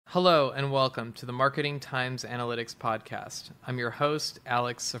Hello and welcome to the Marketing Times Analytics Podcast. I'm your host,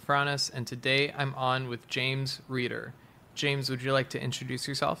 ASofronas, and today I'm on with James Reeder. James, would you like to introduce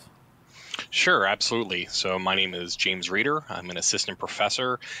yourself? Sure, absolutely. So my name is James Reeder. I'm an assistant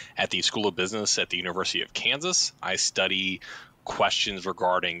professor at the School of Business at the University of Kansas. I study questions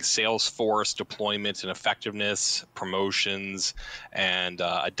regarding Salesforce deployment and effectiveness, promotions, and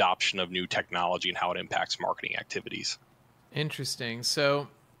adoption of new technology and how it impacts marketing activities. Interesting. So,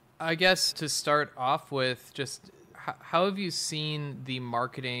 I guess to start off with, just how have you seen the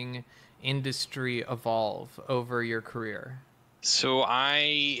marketing industry evolve over your career? So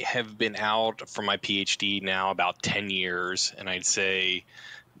I have been out from my PhD now about 10 years, and I'd say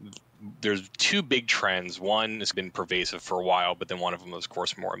there's two big trends. One has been pervasive for a while, but then one of them is, of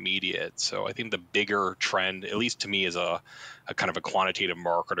course, more immediate. So I think the bigger trend, at least to me as a kind of a quantitative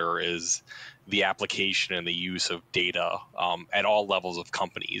marketer, is the application and the use of data at all levels of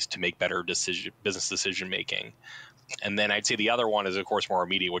companies to make better business decision making. And then I'd say the other one is, of course, more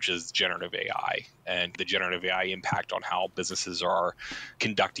immediate, which is generative AI and the generative AI impact on how businesses are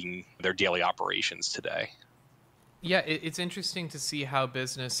conducting their daily operations today. Yeah, it's interesting to see how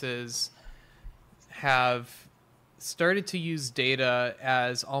businesses have started to use data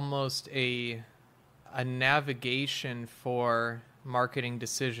as almost a navigation for marketing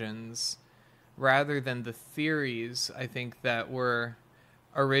decisions rather than the theories I think that were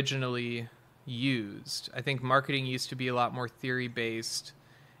originally used. I think marketing used to be a lot more theory based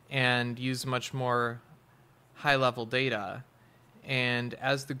and use much more high level data. And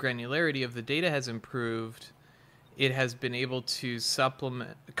as the granularity of the data has improved, it has been able to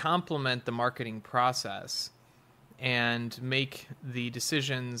complement the marketing process and make the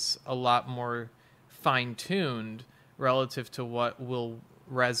decisions a lot more fine-tuned relative to what will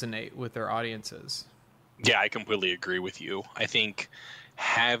resonate with their audiences. Yeah, I completely agree with you. I think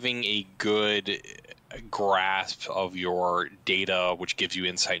having a good grasp of your data, which gives you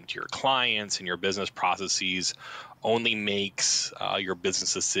insight into your clients and your business processes, only makes your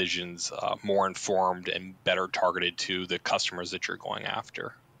business decisions more informed and better targeted to the customers that you're going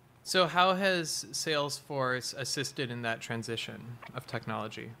after. So how has Salesforce assisted in that transition of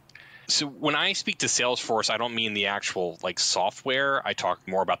technology? So when I speak to Salesforce, I don't mean the actual software. I talk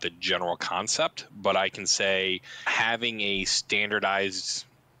more about the general concept, but I can say having a standardized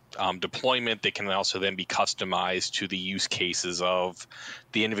deployment that can also then be customized to the use cases of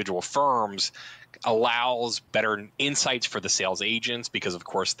the individual firms allows better insights for the sales agents because of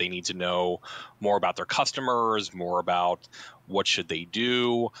course they need to know more about their customers, more about what should they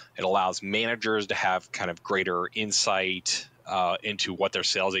do. It allows managers to have kind of greater insight into what their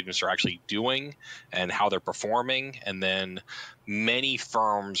sales agents are actually doing and how they're performing. And then many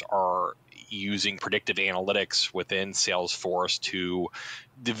firms are using predictive analytics within Salesforce to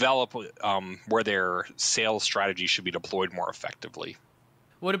develop where their sales strategy should be deployed more effectively.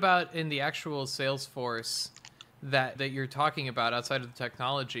 What about in the actual Salesforce that you're talking about outside of the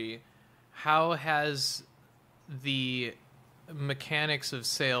technology? How has the mechanics of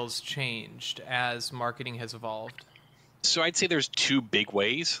sales changed as marketing has evolved? So I'd say there's two big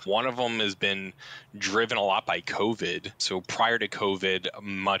ways. One of them has been driven a lot by COVID. So prior to COVID,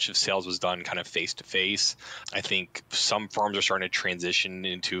 much of sales was done kind of face to face. I think some firms are starting to transition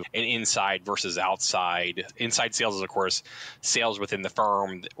into an inside versus outside. Inside sales is, of course, sales within the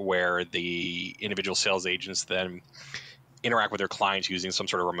firm where the individual sales agents then interact with their clients using some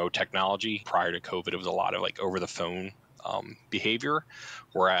sort of remote technology. Prior to COVID, it was a lot of over the phone behavior,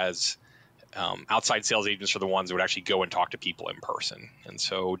 whereas outside sales agents are the ones that would actually go and talk to people in person. And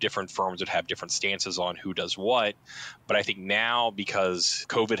so different firms would have different stances on who does what. But I think now, because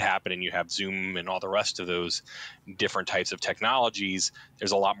COVID happened and you have Zoom and all the rest of those different types of technologies,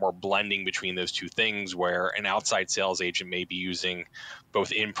 there's a lot more blending between those two things where an outside sales agent may be using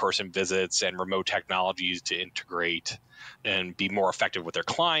both in-person visits and remote technologies to integrate and be more effective with their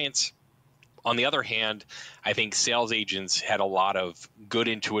clients. On the other hand, I think sales agents had a lot of good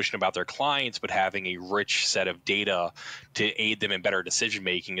intuition about their clients, but having a rich set of data to aid them in better decision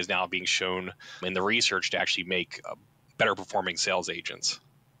making is now being shown in the research to actually make better performing sales agents.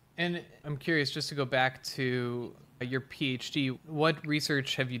 And I'm curious, just to go back to your PhD, what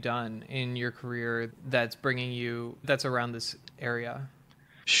research have you done in your career that's around this area?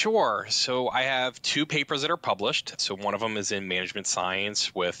 Sure. So I have two papers that are published. So one of them is in management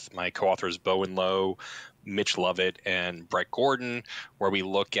science with my co-authors Bowen Lowe, Mitch Lovett, and Brett Gordon, where we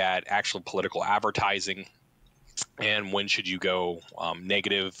look at actual political advertising and when should you go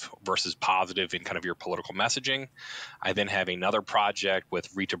negative versus positive in kind of your political messaging. I then have another project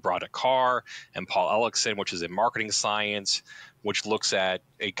with Rita Brodakar and Paul Ellickson, which is in marketing science, which looks at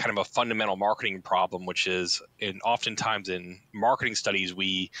a kind of a fundamental marketing problem, which is, oftentimes in marketing studies,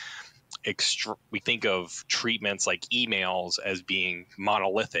 we think of treatments like emails as being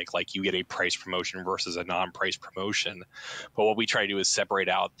monolithic, like you get a price promotion versus a non-price promotion. But what we try to do is separate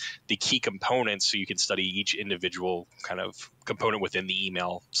out the key components so you can study each individual kind of component within the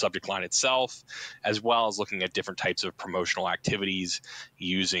email subject line itself, as well as looking at different types of promotional activities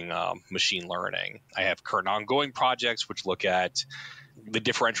using machine learning. I have current ongoing projects which look at the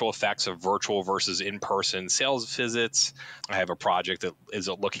differential effects of virtual versus in-person sales visits. I have a project that is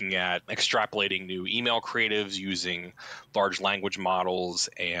looking at extrapolating new email creatives using large language models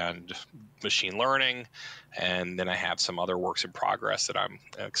and machine learning. And then I have some other works in progress that I'm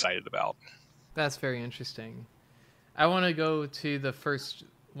excited about. That's very interesting. I want to go to the first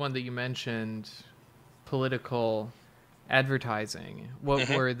one that you mentioned, political advertising. What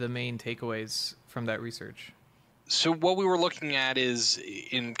were the main takeaways from that research? So what we were looking at is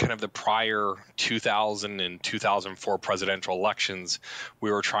in kind of the prior 2000 and 2004 presidential elections,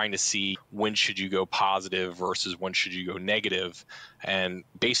 we were trying to see when should you go positive versus when should you go negative. And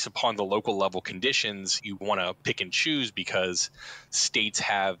based upon the local level conditions, you want to pick and choose because states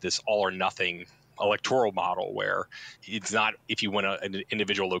have this all or nothing electoral model where it's not if you win an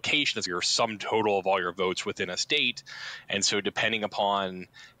individual location, it's your sum total of all your votes within a state. And so depending upon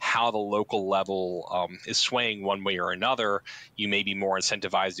how the local level is swaying one way or another, you may be more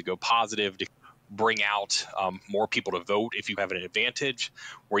incentivized to go positive to bring out more people to vote if you have an advantage,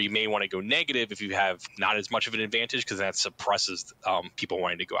 where you may want to go negative if you have not as much of an advantage, because that suppresses people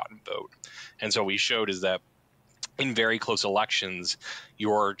wanting to go out and vote. And so what we showed is that in very close elections,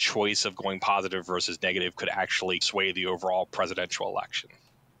 your choice of going positive versus negative could actually sway the overall presidential election.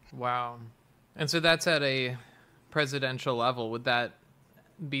 Wow. And so that's at a presidential level. Would that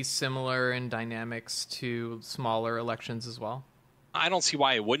be similar in dynamics to smaller elections as well? I don't see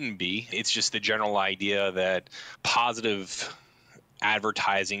why it wouldn't be. It's just the general idea that positive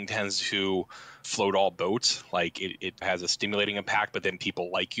advertising tends to float all boats. Like it has a stimulating impact, but then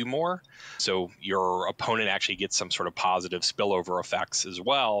people like you more. So your opponent actually gets some sort of positive spillover effects as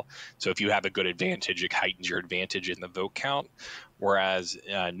well. So if you have a good advantage, it heightens your advantage in the vote count. Whereas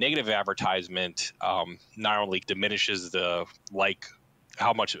negative advertisement not only diminishes the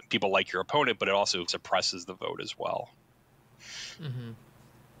how much people like your opponent, but it also suppresses the vote as well. Mm-hmm.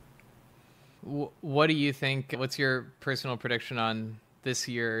 What do you think? What's your personal prediction on this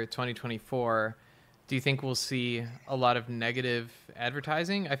year, 2024? Do you think we'll see a lot of negative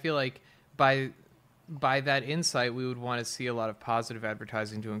advertising? I feel like by that insight, we would want to see a lot of positive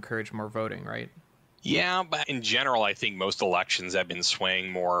advertising to encourage more voting, right? Yeah, but in general, I think most elections have been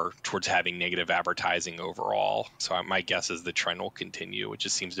swaying more towards having negative advertising overall. So my guess is the trend will continue. It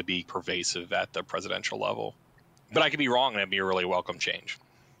just seems to be pervasive at the presidential level. But I could be wrong, and it'd be a really welcome change.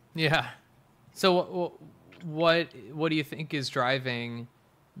 Yeah. So what do you think is driving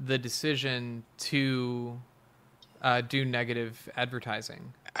the decision to do negative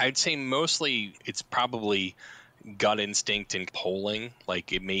advertising? I'd say mostly it's probably gut instinct and polling.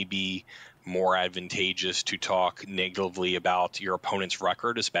 Like it may be more advantageous to talk negatively about your opponent's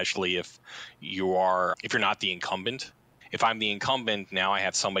record, especially if you're not the incumbent. If I'm the incumbent, now I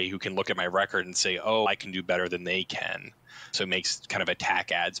have somebody who can look at my record and say, oh, I can do better than they can. So it makes kind of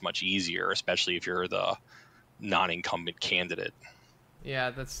attack ads much easier, especially if you're the non-incumbent candidate.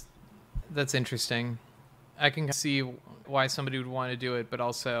 Yeah, that's interesting. I can see why somebody would want to do it, but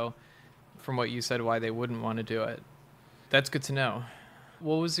also from what you said, why they wouldn't want to do it. That's good to know.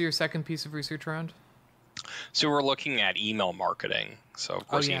 What was your second piece of research around? So we're looking at email marketing. So of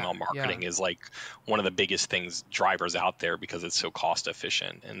course, email marketing is like one of the biggest drivers out there because it's so cost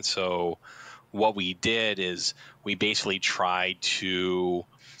efficient. And so what we did is we basically tried to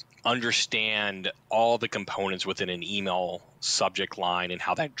understand all the components within an email subject line and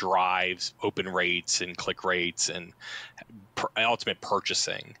how that drives open rates and click rates and ultimate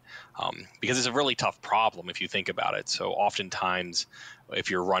purchasing, because it's a really tough problem if you think about it. So oftentimes if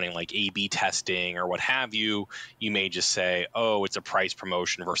you're running like A/B testing or what have you, you may just say, oh, it's a price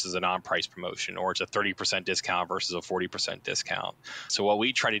promotion versus a non-price promotion, or it's a 30% discount versus a 40% discount. So what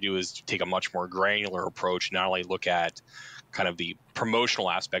we try to do is take a much more granular approach, not only look at kind of the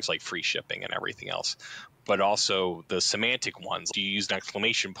promotional aspects like free shipping and everything else, but also the semantic ones. Do you use an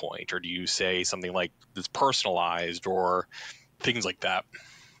exclamation point, or do you say something like that's personalized, or things like that?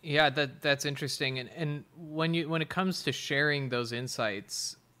 Yeah, that's interesting. And when it comes to sharing those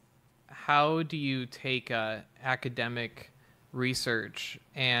insights, how do you take academic research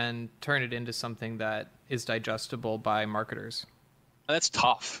and turn it into something that is digestible by marketers? That's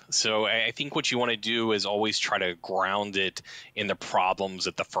tough. So I think what you want to do is always try to ground it in the problems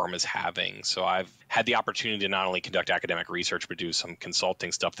that the firm is having. So I've had the opportunity to not only conduct academic research, but do some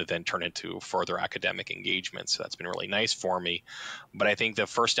consulting stuff that then turn into further academic engagement. So that's been really nice for me. But I think the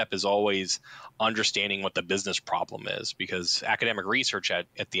first step is always understanding what the business problem is, because academic research at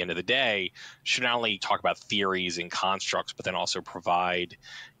the end of the day should not only talk about theories and constructs, but then also provide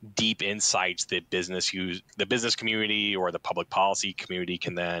deep insights that the business community or the public policy community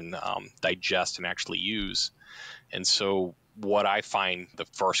can then digest and actually use. And so what I find the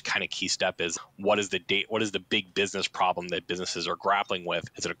first kind of key step is what is the big business problem that businesses are grappling with?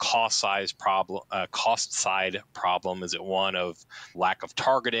 Is it a cost side problem? Is it one of lack of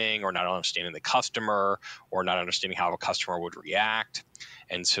targeting or not understanding the customer or not understanding how a customer would react?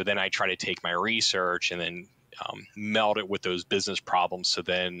 And so then I try to take my research and then meld it with those business problems, so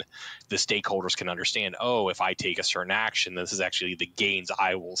then the stakeholders can understand, oh, if I take a certain action, this is actually the gains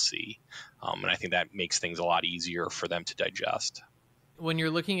I will see. And I think that makes things a lot easier for them to digest. When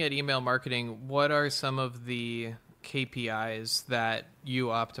you're looking at email marketing, what are some of the KPIs that you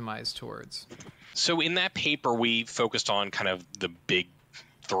optimize towards? So in that paper, we focused on kind of the big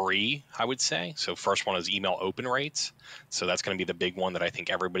three, I would say. So first one is email open rates. So that's going to be the big one that I think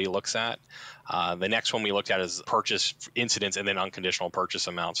everybody looks at. The next one we looked at is purchase incidents and then unconditional purchase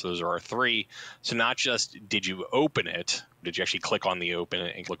amounts. So those are our three. So not just did you open it, did you actually click on the open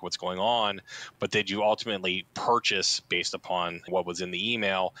and look what's going on, but did you ultimately purchase based upon what was in the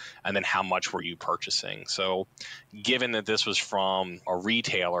email, and then how much were you purchasing? So given that this was from a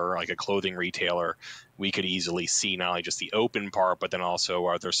retailer, like a clothing retailer, we could easily see not only just the open part, but then also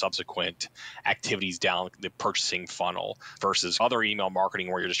are there subsequent activities down the purchasing funnel versus other email marketing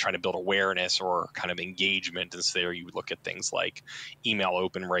where you're just trying to build awareness or kind of engagement. And so there you would look at things like email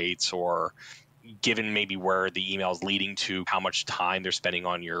open rates, or given maybe where the email is leading to, how much time they're spending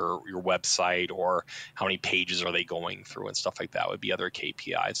on your website, or how many pages are they going through, and stuff like that would be other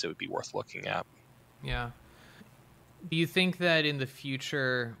KPIs that would be worth looking at. Yeah. Do you think that in the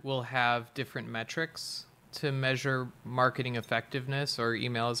future we'll have different metrics to measure marketing effectiveness, or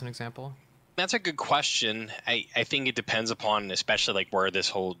email as an example? That's a good question. I think it depends upon, especially like where this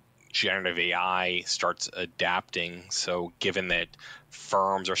whole generative AI starts adapting. So given that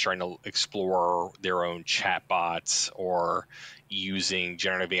firms are starting to explore their own chatbots or using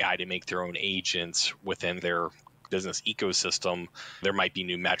generative AI to make their own agents within their business ecosystem, there might be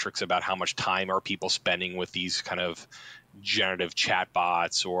new metrics about how much time are people spending with these kind of generative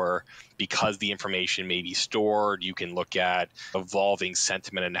chatbots, or because the information may be stored, you can look at evolving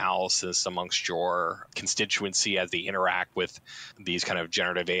sentiment analysis amongst your constituency as they interact with these kind of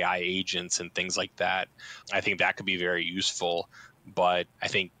generative AI agents and things like that. I think that could be very useful, but I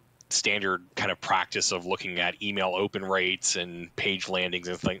think standard kind of practice of looking at email open rates and page landings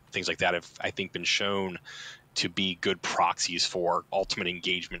and things like that have, I think, been shown to be good proxies for ultimate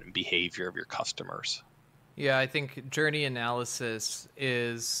engagement and behavior of your customers. Yeah, I think journey analysis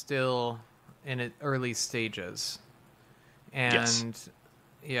is still in its early stages. Yes. And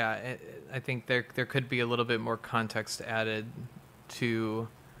yeah, I think there could be a little bit more context added to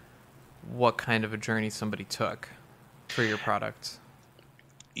what kind of a journey somebody took for your product.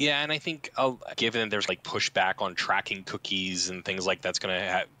 Yeah, and I think given there's like pushback on tracking cookies and things like that's going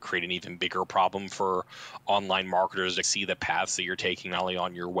to create an even bigger problem for online marketers to see the paths that you're taking, not only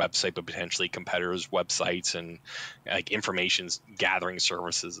on your website, but potentially competitors' websites and like information gathering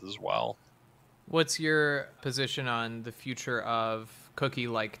services as well. What's your position on the future of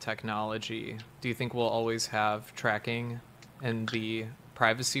cookie-like technology? Do you think we'll always have tracking and the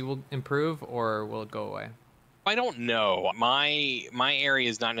privacy will improve, or will it go away? I don't know. My area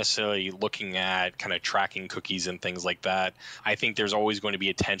is not necessarily looking at kind of tracking cookies and things like that. I think there's always going to be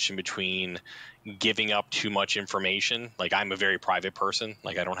a tension between giving up too much information. Like, I'm a very private person.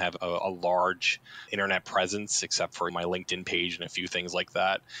 Like, I don't have a large internet presence except for my LinkedIn page and a few things like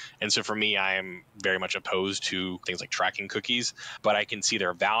that. And so for me, I am very much opposed to things like tracking cookies, but I can see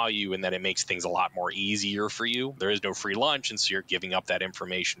their value in that it makes things a lot more easier for you. There is no free lunch, and so you're giving up that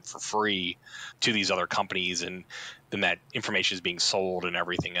information for free to these other companies, and then that information is being sold and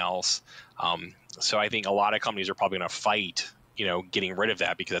everything else. So I think a lot of companies are probably going to fight, getting rid of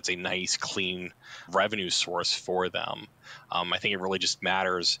that, because that's a nice, clean revenue source for them. I think it really just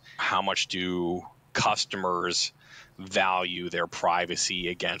matters how much do customers value their privacy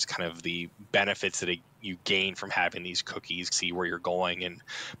against kind of the benefits that you gain from having these cookies, see where you're going, and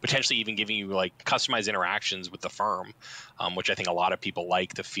potentially even giving you like customized interactions with the firm, which I think a lot of people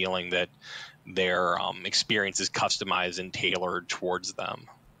like, the feeling that their experience is customized and tailored towards them.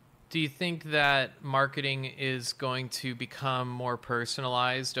 Do you think that marketing is going to become more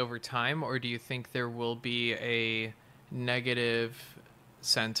personalized over time, or do you think there will be a negative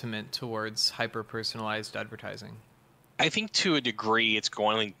sentiment towards hyper personalized advertising? I think to a degree it's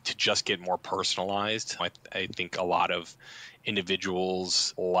going to just get more personalized. I think a lot of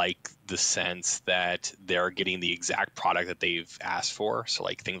individuals like the sense that they're getting the exact product that they've asked for. So,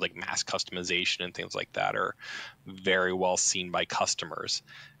 like things like mass customization and things like that are very well seen by customers.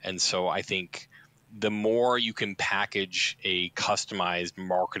 And so I think the more you can package a customized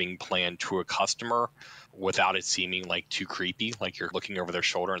marketing plan to a customer without it seeming like too creepy, like you're looking over their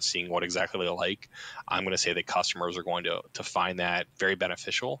shoulder and seeing what exactly they like, I'm going to say that customers are going to find that very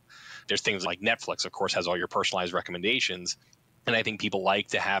beneficial. There's things like Netflix, of course, has all your personalized recommendations. And I think people like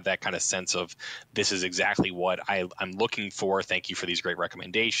to have that kind of sense of this is exactly what I'm looking for. Thank you for these great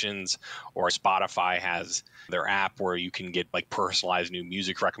recommendations. Or Spotify has their app where you can get like personalized new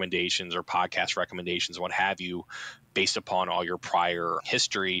music recommendations or podcast recommendations, what have you, based upon all your prior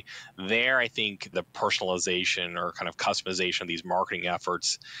history. There, I think the personalization or kind of customization of these marketing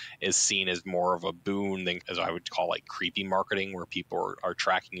efforts is seen as more of a boon than, as I would call, like creepy marketing, where people are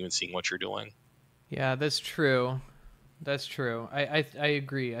tracking you and seeing what you're doing. Yeah, that's true. That's true. I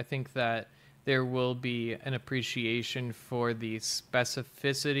agree. I think that there will be an appreciation for the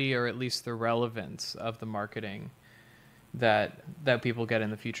specificity or at least the relevance of the marketing that people get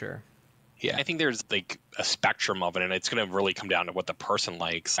in the future. Yeah, I think there's like a spectrum of it, and it's going to really come down to what the person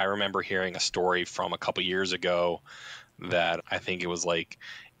likes. I remember hearing a story from a couple years ago that I think it was like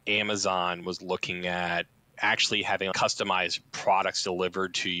Amazon was looking at actually having customized products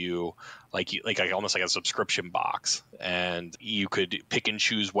delivered to you like almost like a subscription box, and you could pick and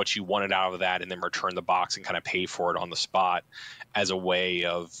choose what you wanted out of that and then return the box and kind of pay for it on the spot as a way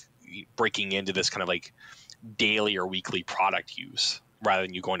of breaking into this kind of like daily or weekly product use rather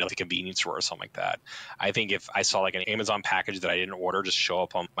than you going to like a convenience store or something like that. I think if I saw like an Amazon package that I didn't order just show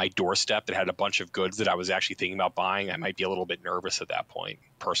up on my doorstep that had a bunch of goods that I was actually thinking about buying, I might be a little bit nervous at that point,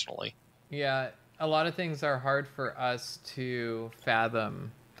 personally. Yeah, a lot of things are hard for us to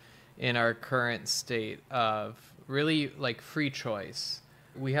fathom in our current state of really like free choice.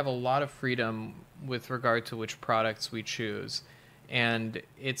 We have a lot of freedom with regard to which products we choose, and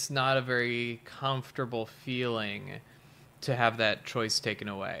it's not a very comfortable feeling to have that choice taken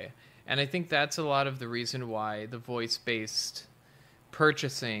away. And I think that's a lot of the reason why the voice based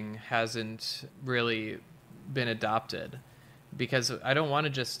purchasing hasn't really been adopted, because I don't want to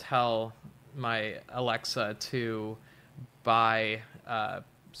just tell my Alexa to buy a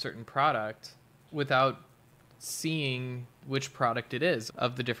certain product without seeing which product it is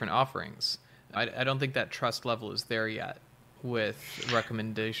of the different offerings. I don't think that trust level is there yet with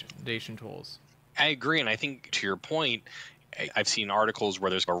recommendation tools. I agree. And I think to your point, I've seen articles where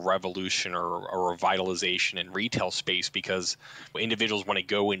there's a revolution or a revitalization in retail space because individuals want to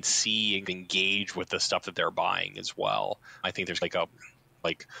go and see and engage with the stuff that they're buying as well. I think there's like a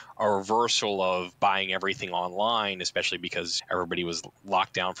reversal of buying everything online, especially because everybody was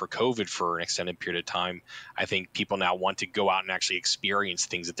locked down for COVID for an extended period of time. I think people now want to go out and actually experience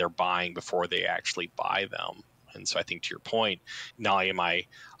things that they're buying before they actually buy them. And so I think to your point, not only am I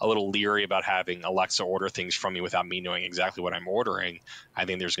a little leery about having Alexa order things from me without me knowing exactly what I'm ordering, I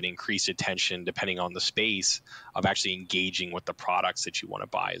think there's going to increase attention depending on the space of actually engaging with the products that you want to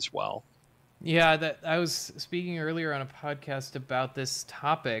buy as well. Yeah, that I was speaking earlier on a podcast about this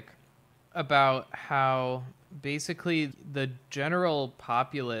topic, about how basically the general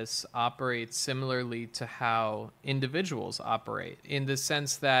populace operates similarly to how individuals operate, in the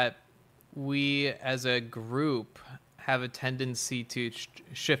sense that we as a group have a tendency to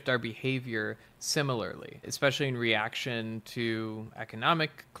shift our behavior similarly, especially in reaction to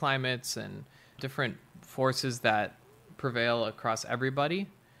economic climates and different forces that prevail across everybody.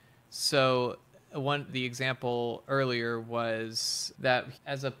 So the example earlier was that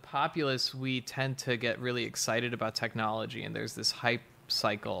as a populace, we tend to get really excited about technology, and there's this hype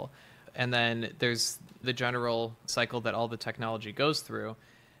cycle. And then there's the general cycle that all the technology goes through.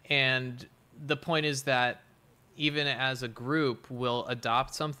 And the point is that even as a group, we'll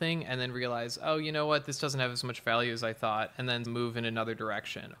adopt something and then realize, oh, you know what, this doesn't have as much value as I thought, and then move in another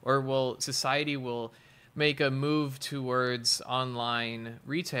direction. Or society will make a move towards online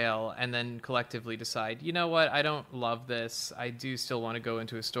retail and then collectively decide, you know what, I don't love this. I do still want to go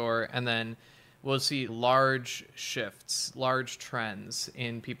into a store. And then we'll see large shifts, large trends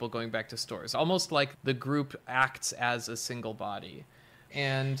in people going back to stores, almost like the group acts as a single body.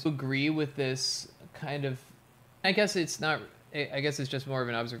 And to agree with this kind of, I guess it's just more of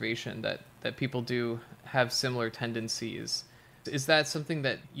an observation that people do have similar tendencies Is that something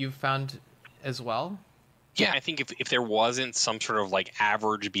that you've found as well? Yeah, I think if there wasn't some sort of like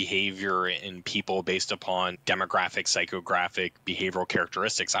average behavior in people based upon demographic, psychographic, behavioral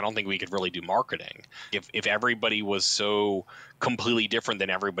characteristics, I don't think we could really do marketing. If everybody was so completely different than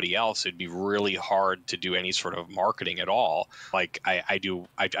everybody else, it'd be really hard to do any sort of marketing at all. Like I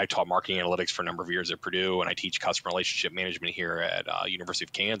taught marketing analytics for a number of years at Purdue, and I teach customer relationship management here at University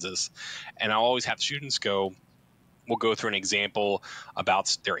of Kansas. And I always have students go, we'll go through an example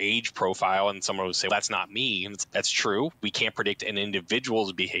about their age profile, and someone will say, that's not me. And that's true. We can't predict an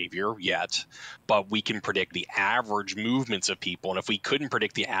individual's behavior yet, but we can predict the average movements of people. And if we couldn't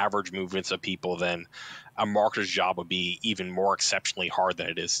predict the average movements of people, then a marketer's job would be even more exceptionally hard than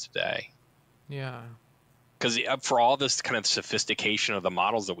it is today. Yeah. Because for all this kind of sophistication of the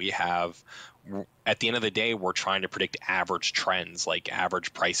models that we have, at the end of the day, we're trying to predict average trends, like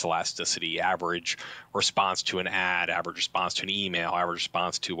average price elasticity, average response to an ad, average response to an email, average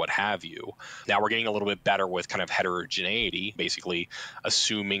response to what have you. Now we're getting a little bit better with kind of heterogeneity, basically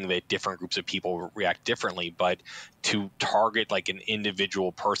assuming that different groups of people react differently, but to target like an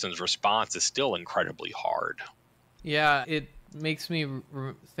individual person's response is still incredibly hard. Yeah, it makes me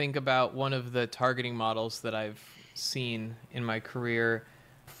think about one of the targeting models that I've seen in my career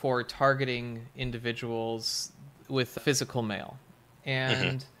for targeting individuals with physical mail.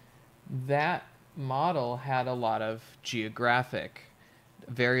 And that model had a lot of geographic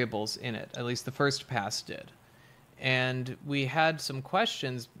variables in it, at least the first pass did. And we had some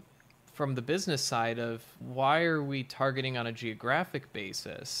questions from the business side of why are we targeting on a geographic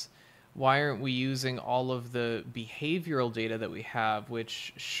basis? Why aren't we using all of the behavioral data that we have,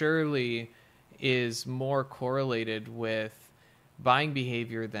 which surely is more correlated with buying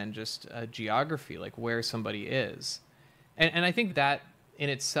behavior than just geography, like where somebody is? And I think that in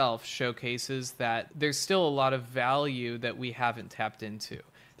itself showcases that there's still a lot of value that we haven't tapped into.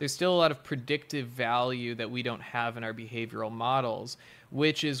 There's still a lot of predictive value that we don't have in our behavioral models,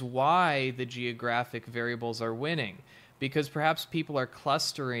 which is why the geographic variables are winning. Because perhaps people are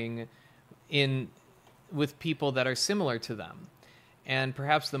clustering in with people that are similar to them. And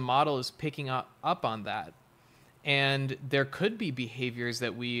perhaps the model is picking up on that. And there could be behaviors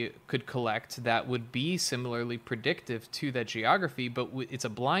that we could collect that would be similarly predictive to that geography, but it's a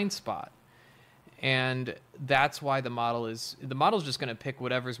blind spot. And that's why the model is just going to pick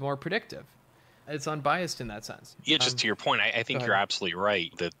whatever's more predictive. It's unbiased in that sense. Yeah, just to your point, I think you're absolutely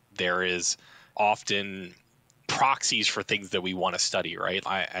right that there is often proxies for things that we want to study, right?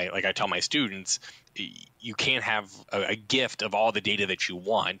 I tell my students, you can't have a gift of all the data that you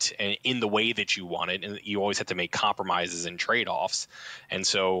want and in the way that you want it, and you always have to make compromises and trade-offs. And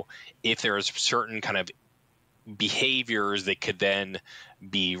so if there's certain kind of behaviors that could then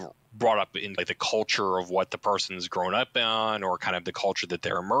be brought up in like the culture of what the person's grown up on or kind of the culture that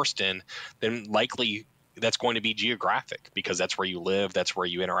they're immersed in, then likely that's going to be geographic because that's where you live, that's where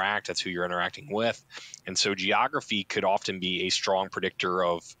you interact, that's who you're interacting with. And so geography could often be a strong predictor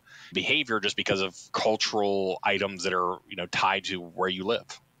of behavior just because of cultural items that are, tied to where you live.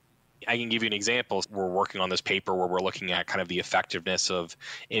 I can give you an example. We're working on this paper where we're looking at kind of the effectiveness of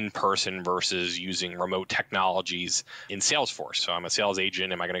in-person versus using remote technologies in Salesforce. So I'm a sales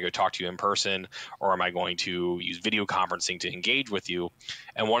agent. Am I going to go talk to you in person, or am I going to use video conferencing to engage with you?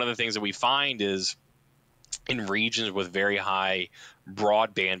 And one of the things that we find is in regions with very high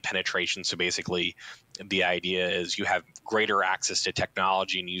broadband penetration, so basically the idea is you have greater access to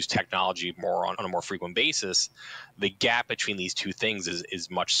technology and use technology more on a more frequent basis, the gap between these two things is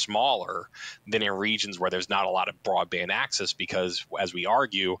much smaller than in regions where there's not a lot of broadband access because, as we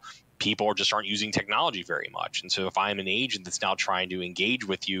argue, people just aren't using technology very much. And so if I'm an agent that's now trying to engage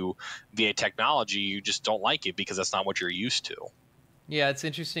with you via technology, you just don't like it because that's not what you're used to. Yeah, it's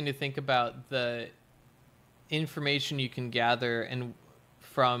interesting to think about the information you can gather and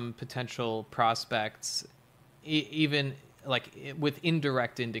from potential prospects, even like with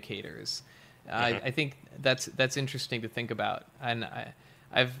indirect indicators. I think that's interesting to think about, and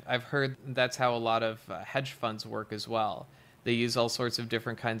I've heard that's how a lot of hedge funds work as well. They use all sorts of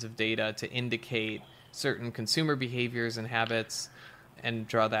different kinds of data to indicate certain consumer behaviors and habits, and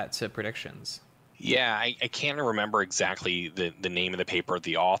draw that to predictions. Yeah, I can't remember exactly the name of the paper,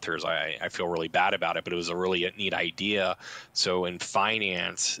 the authors. I feel really bad about it, but it was a really neat idea. So in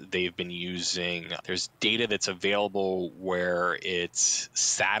finance, they've been there's data that's available where it's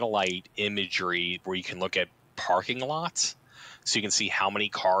satellite imagery where you can look at parking lots. So you can see how many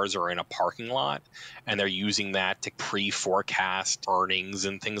cars are in a parking lot, and they're using that to pre-forecast earnings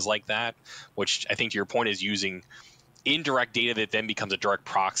and things like that, which I think to your point is using indirect data that then becomes a direct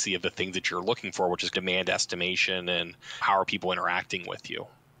proxy of the things that you're looking for, which is demand estimation and how are people interacting with you.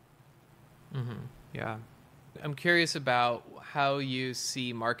 Yeah. I'm curious about how you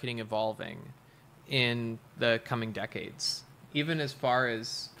see marketing evolving in the coming decades, even as far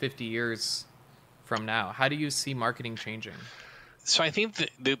as 50 years from now. How do you see marketing changing? So I think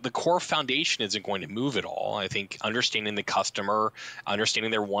the core foundation isn't going to move at all. I think understanding the customer,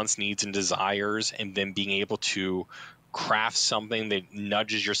 understanding their wants, needs, and desires, and then being able to craft something that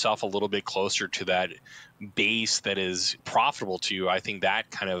nudges yourself a little bit closer to that base that is profitable to you. I think that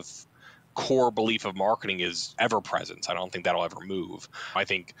kind of core belief of marketing is ever present. I don't think that'll ever move. I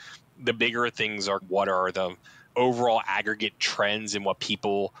think the bigger things are what are the overall aggregate trends in what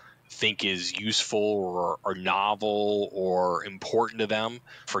people think is useful or novel or important to them.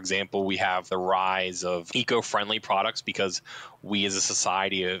 For example, we have the rise of eco-friendly products because we as a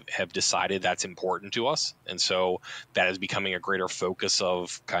society have decided that's important to us. And so that is becoming a greater focus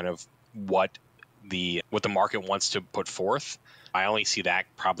of kind of what the market wants to put forth. I only see that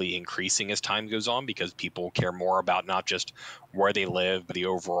probably increasing as time goes on because people care more about not just where they live, but the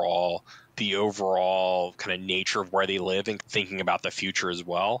overall kind of nature of where they live and thinking about the future as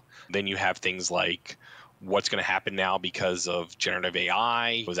well. Then you have things like what's going to happen now because of generative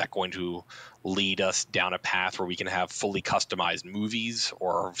AI. Is that going to lead us down a path where we can have fully customized movies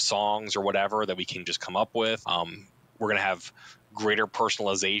or songs or whatever that we can just come up with? We're going to have greater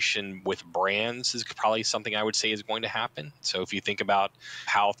personalization with brands is probably something I would say is going to happen. So if you think about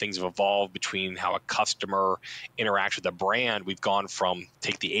how things have evolved between how a customer interacts with a brand, we've gone from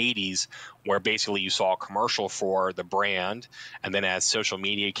take the 80s where basically you saw a commercial for the brand, and then as social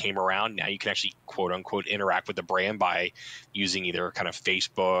media came around, now you can actually quote unquote interact with the brand by using either kind of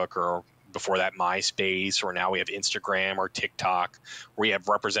Facebook or before that MySpace, or now we have Instagram or TikTok, where you have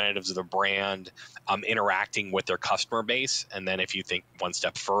representatives of the brand interacting with their customer base. And then if you think one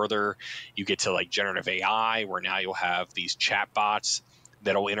step further, you get to like generative AI, where now you'll have these chatbots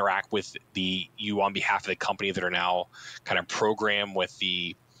that'll interact with you on behalf of the company that are now kind of programmed with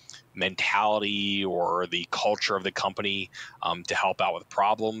the mentality or the culture of the company to help out with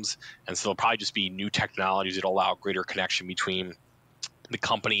problems. And so there'll probably just be new technologies that allow greater connection between the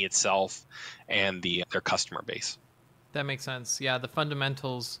company itself and their customer base. That makes sense. Yeah, the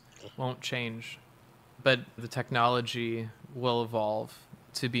fundamentals won't change, but the technology will evolve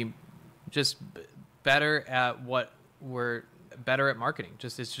to be just better at what we're better at marketing.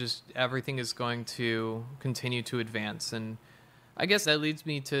 It's just everything is going to continue to advance. And I guess that leads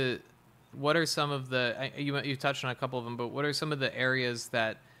me to what are some of you touched on a couple of them, but what are some of the areas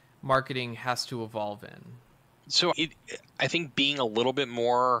that marketing has to evolve in? So I think being a little bit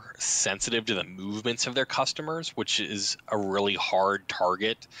more sensitive to the movements of their customers, which is a really hard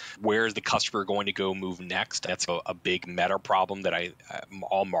target. Where is the customer going to go move next? That's a big meta problem that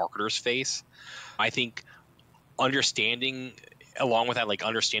all marketers face. I think understanding along with that, like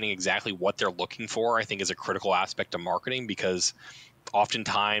understanding exactly what they're looking for, I think is a critical aspect of marketing, because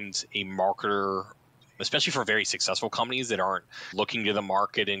oftentimes a marketer, especially for very successful companies that aren't looking to the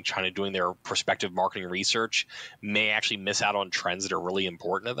market and trying to doing their prospective marketing research, may actually miss out on trends that are really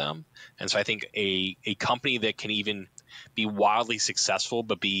important to them. And so I think a company that can even be wildly successful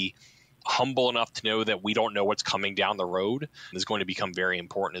but be humble enough to know that we don't know what's coming down the road is going to become very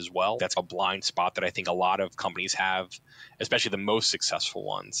important as well. That's a blind spot that I think a lot of companies have, especially the most successful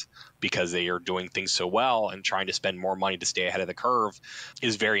ones, because they are doing things so well, and trying to spend more money to stay ahead of the curve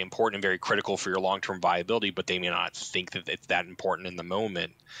is very important and very critical for your long-term viability, but they may not think that it's that important in the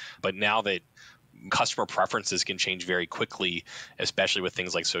moment. But now that customer preferences can change very quickly, especially with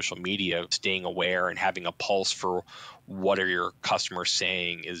things like social media, staying aware and having a pulse for what are your customers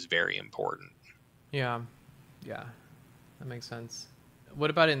saying is very important. Yeah. Yeah. That makes sense. What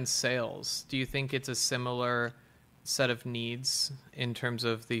about in sales? Do you think it's a similar set of needs in terms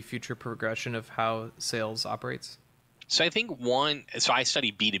of the future progression of how sales operates? So I think so I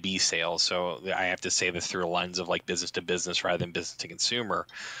study B2B sales, so I have to say this through a lens of like business to business rather than business to consumer.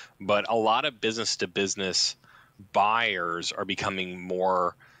 But a lot of business to business buyers are becoming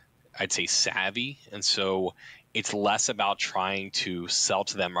more, I'd say, savvy. And so it's less about trying to sell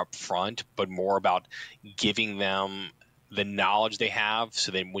to them up front, but more about giving them the knowledge they have,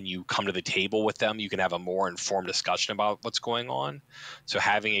 so then when you come to the table with them, you can have a more informed discussion about what's going on. So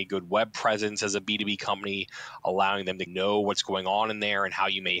having a good web presence as a B2B company, allowing them to know what's going on in there and how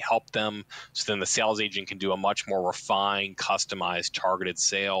you may help them, so then the sales agent can do a much more refined, customized, targeted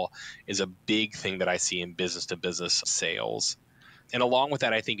sale, is a big thing that I see in business to business sales. And along with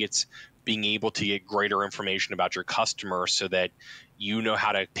that, I think it's being able to get greater information about your customer so that you know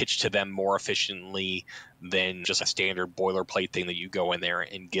how to pitch to them more efficiently than just a standard boilerplate thing that you go in there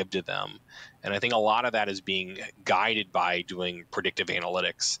and give to them. And I think a lot of that is being guided by doing predictive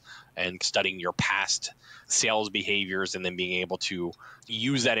analytics and studying your past sales behaviors and then being able to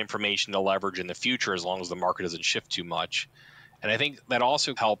use that information to leverage in the future as long as the market doesn't shift too much. And I think that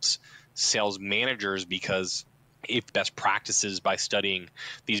also helps sales managers because if best practices by studying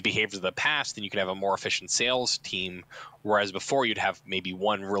these behaviors of the past, then you can have a more efficient sales team. Whereas before you'd have maybe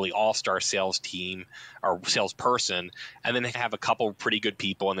one really all-star sales team or salesperson, and then have a couple pretty good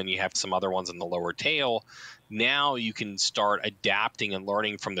people, and then you have some other ones in the lower tail. Now you can start adapting and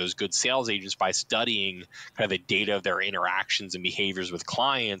learning from those good sales agents by studying kind of the data of their interactions and behaviors with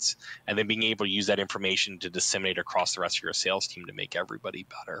clients, and then being able to use that information to disseminate across the rest of your sales team to make everybody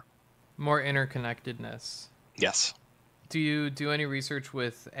better. More interconnectedness. Yes. Do you do any research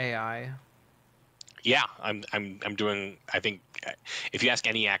with AI? Yeah, I'm doing. I think if you ask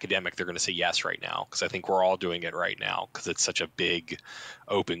any academic, they're going to say yes right now because I think we're all doing it right now because it's such a big,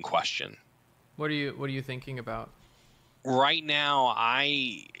 open question. What are you thinking about? Right now,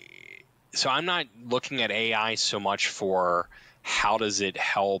 I'm not looking at AI so much for how does it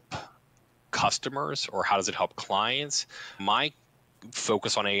help customers or how does it help clients. My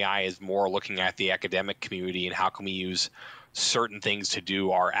focus on AI is more looking at the academic community and how can we use certain things to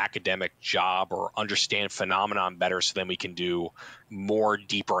do our academic job or understand phenomenon better so then we can do more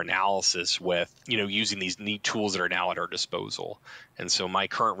deeper analysis with, using these neat tools that are now at our disposal. And so my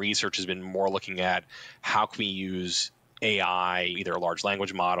current research has been more looking at how can we use AI, either large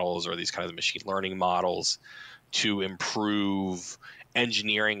language models or these kinds of machine learning models, to improve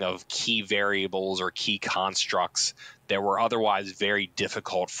engineering of key variables or key constructs that were otherwise very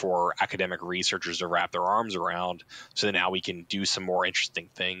difficult for academic researchers to wrap their arms around, so that now we can do some more interesting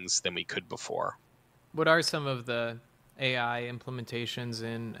things than we could before. What are some of the AI implementations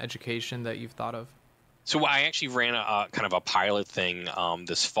in education that you've thought of? So I actually ran a kind of a pilot thing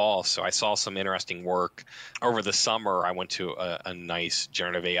this fall. So I saw some interesting work over the summer. I went to a nice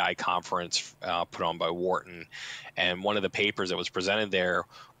generative AI conference put on by Wharton, and one of the papers that was presented there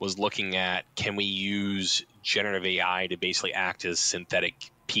was looking at, can we use generative AI to basically act as synthetic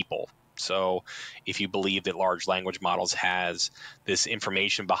people? So if you believe that large language models has this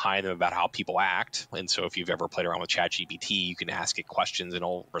information behind them about how people act, and so if you've ever played around with ChatGPT, you can ask it questions and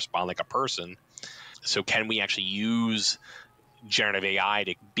it'll respond like a person. So can we actually use generative AI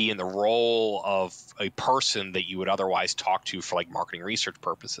to be in the role of a person that you would otherwise talk to for like marketing research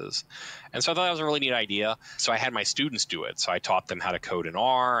purposes? And so I thought that was a really neat idea. So I had my students do it. So I taught them how to code in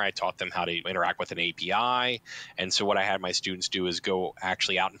R. I taught them how to interact with an API. And so what I had my students do is go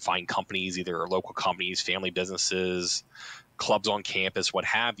actually out and find companies, either local companies, family businesses, clubs on campus, what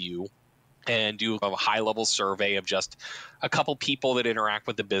have you, and do a high-level survey of just a couple people that interact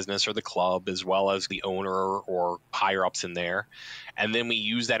with the business or the club, as well as the owner or higher-ups in there. And then we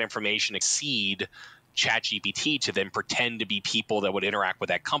use that information to seed ChatGPT to then pretend to be people that would interact with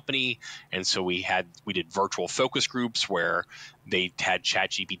that company. And so we did virtual focus groups where they had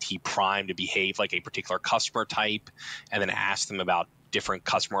ChatGPT primed to behave like a particular customer type, and then asked them about different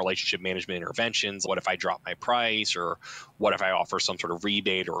customer relationship management interventions. What if I drop my price? Or what if I offer some sort of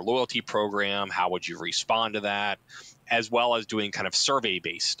rebate or loyalty program? How would you respond to that? As well as doing kind of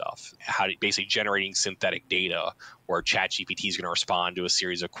survey-based stuff, basically generating synthetic data where ChatGPT is going to respond to a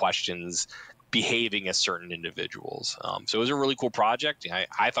series of questions behaving as certain individuals. So it was a really cool project.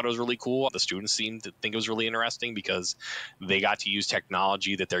 I thought it was really cool. The students seemed to think it was really interesting because they got to use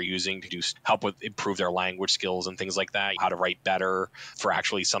technology that they're using to help with improve their language skills and things like that, how to write better for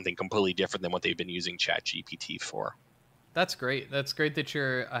actually something completely different than what they've been using ChatGPT for. That's great. That's great that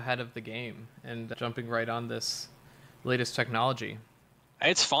you're ahead of the game and jumping right on this latest technology.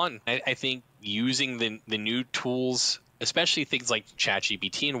 It's fun. I think using the new tools, especially things like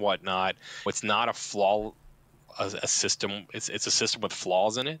ChatGPT and whatnot, it's not a flaw, a system. It's a system with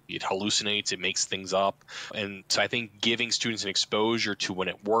flaws in it. It hallucinates. It makes things up. And so I think giving students an exposure to when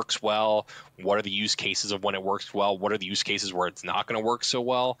it works well, what are the use cases of when it works well, what are the use cases where it's not going to work so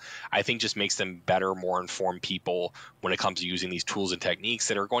well, I think just makes them better, more informed people when it comes to using these tools and techniques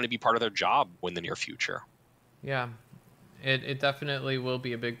that are going to be part of their job in the near future. Yeah, it definitely will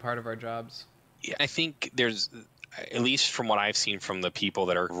be a big part of our jobs. Yeah, I think there's, at least from what I've seen from the people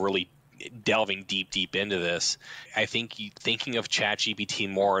that are really delving deep into this, I think thinking of ChatGPT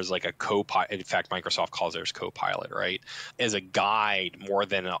more as like a co-pilot. In fact, Microsoft calls theirs co-pilot, right? As a guide more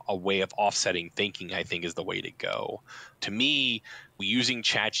than a way of offsetting thinking, I think is the way to go. to me, using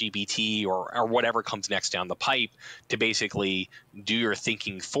ChatGPT or whatever comes next down the pipe to basically do your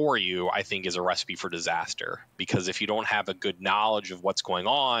thinking for you, I think is a recipe for disaster. Because if you don't have a good knowledge of what's going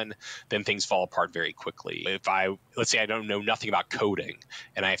on, then things fall apart very quickly. Let's say I don't know nothing about coding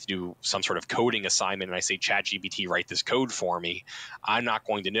and I have to do some sort of coding assignment and I say, ChatGPT, write this code for me, I'm not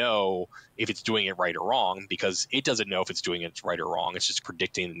going to know if it's doing it right or wrong, because it doesn't know if it's doing it right or wrong. It's just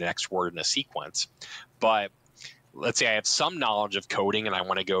predicting the next word in a sequence. But let's say I have some knowledge of coding and I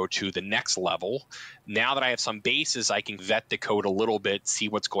want to go to the next level. Now that I have some basis, I can vet the code a little bit, see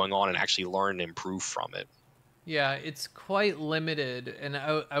what's going on, and actually learn and improve from it. Yeah, it's quite limited. And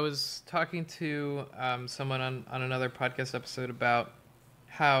I was talking to someone on another podcast episode about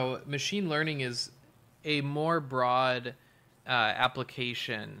how machine learning is a more broad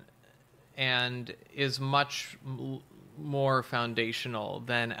application and is much more foundational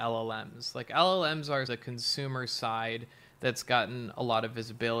than LLMs. Like LLMs are the consumer side that's gotten a lot of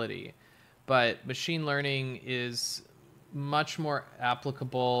visibility, but machine learning is much more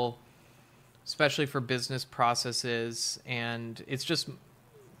applicable, especially for business processes, and it's just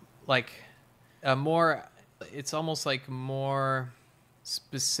like a more, it's almost like more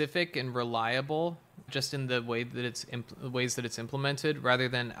specific and reliable just in the way that ways that it's implemented, rather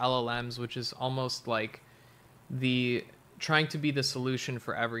than LLMs, which is almost like the trying to be the solution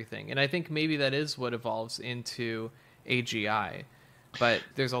for everything. And I think maybe that is what evolves into AGI. But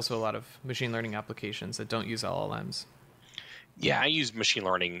there's also a lot of machine learning applications that don't use LLMs. Yeah, I use machine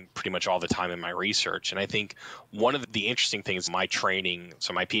learning pretty much all the time in my research. And I think one of the interesting things, my training,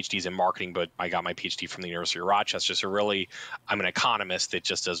 so my PhD is in marketing, but I got my PhD from the University of Rochester. So really, I'm an economist that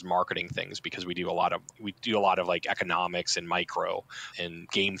just does marketing things, because we do a lot of like economics and micro and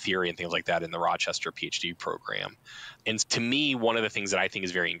game theory and things like that in the Rochester PhD program. And to me, one of the things that I think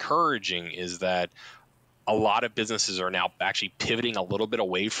is very encouraging is that a lot of businesses are now actually pivoting a little bit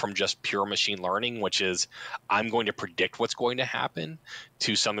away from just pure machine learning, which is I'm going to predict what's going to happen,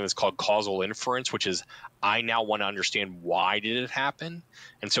 to something that's called causal inference, which is I now want to understand why did it happen.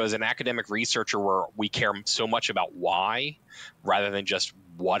 And so as an academic researcher, where we care so much about why rather than just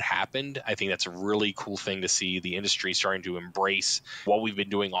what happened, I think that's a really cool thing to see the industry starting to embrace what we've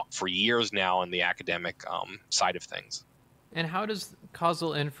been doing for years now in the academic side of things. And how does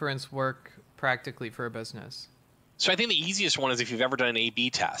causal inference work practically for a business? So I think the easiest one is if you've ever done an A/B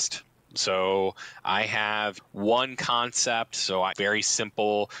test. So I have one concept, so very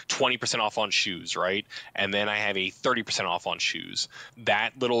simple, 20% off on shoes, right? And then I have a 30% off on shoes.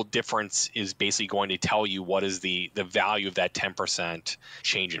 That little difference is basically going to tell you what is the value of that 10%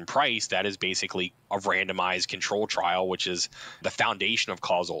 change in price. That is basically a randomized control trial, which is the foundation of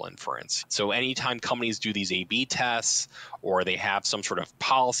causal inference. So anytime companies do these A/B tests, or they have some sort of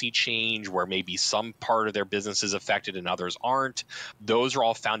policy change where maybe some part of their business is affected and others aren't, those are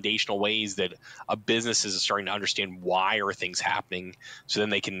all foundational ways that a business is starting to understand why are things happening, so then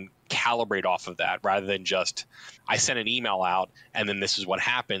they can calibrate off of that, rather than just I sent an email out and then this is what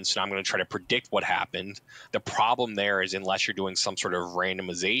happened, so now I'm going to try to predict what happened. The problem there is, unless you're doing some sort of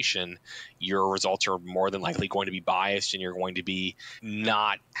randomization, your results are more than likely going to be biased, and you're going to be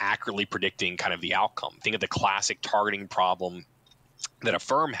not accurately predicting kind of the outcome. Think of the classic targeting problem that a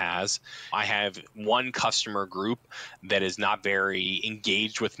firm has. I have one customer group that is not very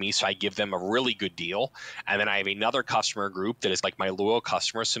engaged with me, so I give them a really good deal. And then I have another customer group that is like my loyal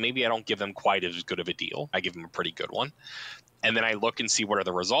customers, so maybe I don't give them quite as good of a deal. I give them a pretty good one. And then I look and see what are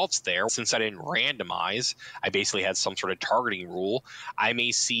the results there. Since I didn't randomize, I basically had some sort of targeting rule. I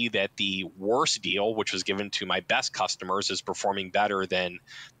may see that the worst deal, which was given to my best customers, is performing better than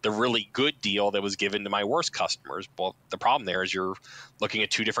the really good deal that was given to my worst customers. Well, the problem there is you're looking at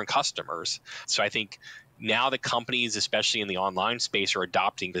two different customers. So I think now that companies, especially in the online space, are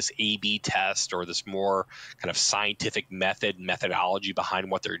adopting this A/B test, or this more kind of scientific methodology behind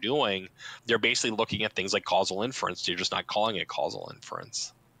what they're doing, they're basically looking at things like causal inference. They're just not calling it causal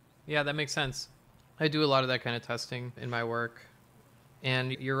inference. Yeah, that makes sense. I do a lot of that kind of testing in my work.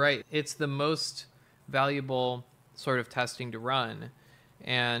 And you're right. It's the most valuable sort of testing to run.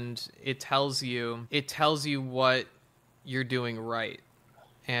 And it tells you what you're doing right.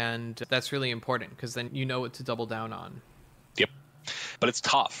 And that's really important, because then you know what to double down on. Yep. But it's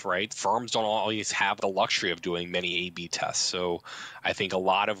tough, right? Firms don't always have the luxury of doing many A/B tests. So I think a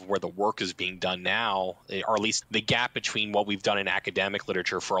lot of where the work is being done now, or at least the gap between what we've done in academic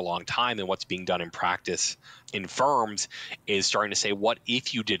literature for a long time and what's being done in practice in firms, is starting to say, what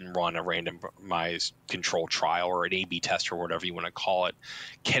if you didn't run a randomized control trial or an A/B test or whatever you want to call it?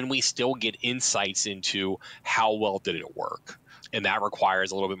 Can we still get insights into how well did it work? And that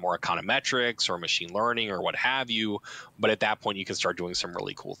requires a little bit more econometrics or machine learning or what have you. But at that point, you can start doing some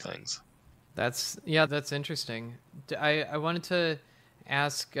really cool things. That's interesting. I wanted to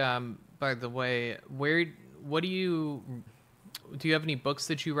ask, by the way, what do you have any books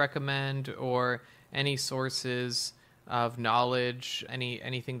that you recommend or any sources of knowledge,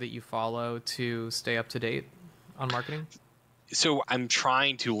 anything that you follow to stay up to date on marketing? So I'm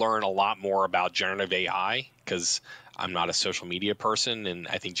trying to learn a lot more about generative AI because I'm not a social media person, and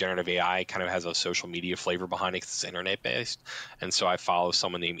I think generative AI kind of has a social media flavor behind it 'cause it's internet based. And so I follow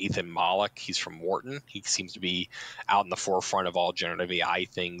someone named Ethan Mollick. He's from Wharton. He seems to be out in the forefront of all generative AI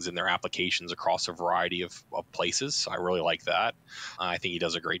things and their applications across a variety of places. So I really like that. I think he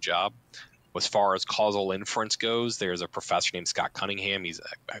does a great job. As far as causal inference goes, there's a professor named Scott Cunningham.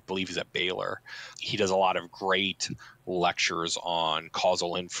 I believe he's at Baylor. He does a lot of great lectures on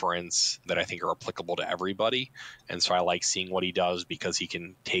causal inference that I think are applicable to everybody. And so I like seeing what he does because he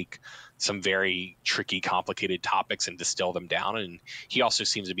can take some very tricky, complicated topics and distill them down. And he also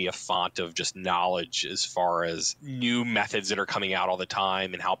seems to be a font of just knowledge as far as new methods that are coming out all the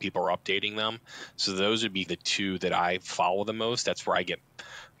time and how people are updating them. So those would be the two that I follow the most. That's where I get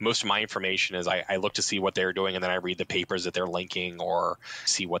most of my information is I look to see what they're doing, and then I read the papers that they're linking or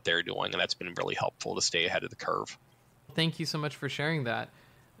see what they're doing. And that's been really helpful to stay ahead of the curve. Thank you so much for sharing that.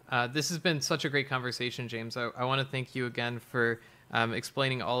 This has been such a great conversation, James. I want to thank you again for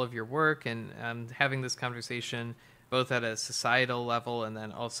explaining all of your work and having this conversation both at a societal level and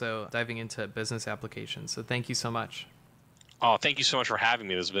then also diving into business applications. So thank you so much. Oh, thank you so much for having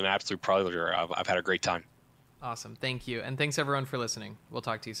me. This has been an absolute pleasure. I've had a great time. Awesome. Thank you. And thanks everyone for listening. We'll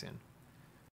talk to you soon.